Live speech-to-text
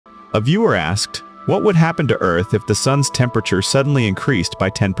A viewer asked, what would happen to Earth if the sun's temperature suddenly increased by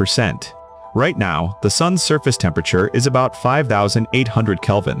 10%? Right now, the sun's surface temperature is about 5,800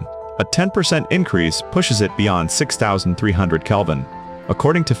 Kelvin. A 10% increase pushes it beyond 6,300 Kelvin.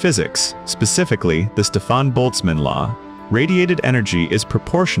 According to physics, specifically the Stefan Boltzmann law, radiated energy is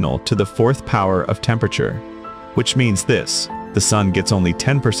proportional to the fourth power of temperature. Which means this: the sun gets only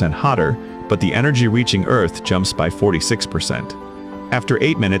 10% hotter, but the energy reaching Earth jumps by 46%. After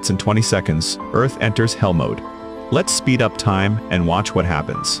 8 minutes and 20 seconds, Earth enters hell mode. Let's speed up time and watch what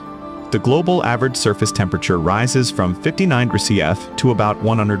happens. The global average surface temperature rises from 59 degrees Celsius to about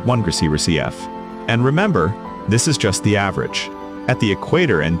 101 degrees Celsius. And remember, this is just the average. At the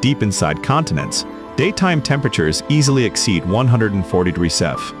equator and deep inside continents, daytime temperatures easily exceed 140 degrees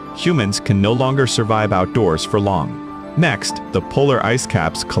Celsius. Humans can no longer survive outdoors for long. Next, the polar ice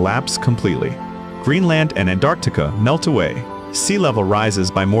caps collapse completely. Greenland and Antarctica melt away. Sea level rises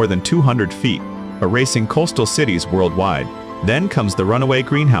by more than 200 feet, erasing coastal cities worldwide. Then comes the runaway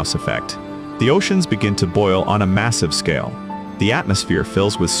greenhouse effect. The oceans begin to boil on a massive scale. The atmosphere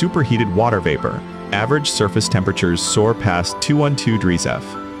fills with superheated water vapor. Average surface temperatures soar past 212 degrees F.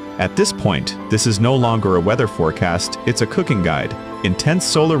 At this point, this is no longer a weather forecast, it's a cooking guide. Intense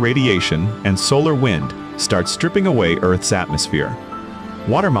solar radiation and solar wind start stripping away Earth's atmosphere.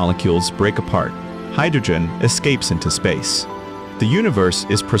 Water molecules break apart. Hydrogen escapes into space. The universe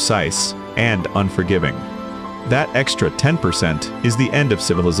is precise and unforgiving. That extra 10% is the end of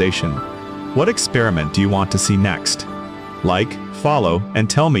civilization. What experiment do you want to see next? Like, follow, and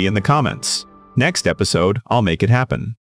tell me in the comments. Next episode, I'll make it happen.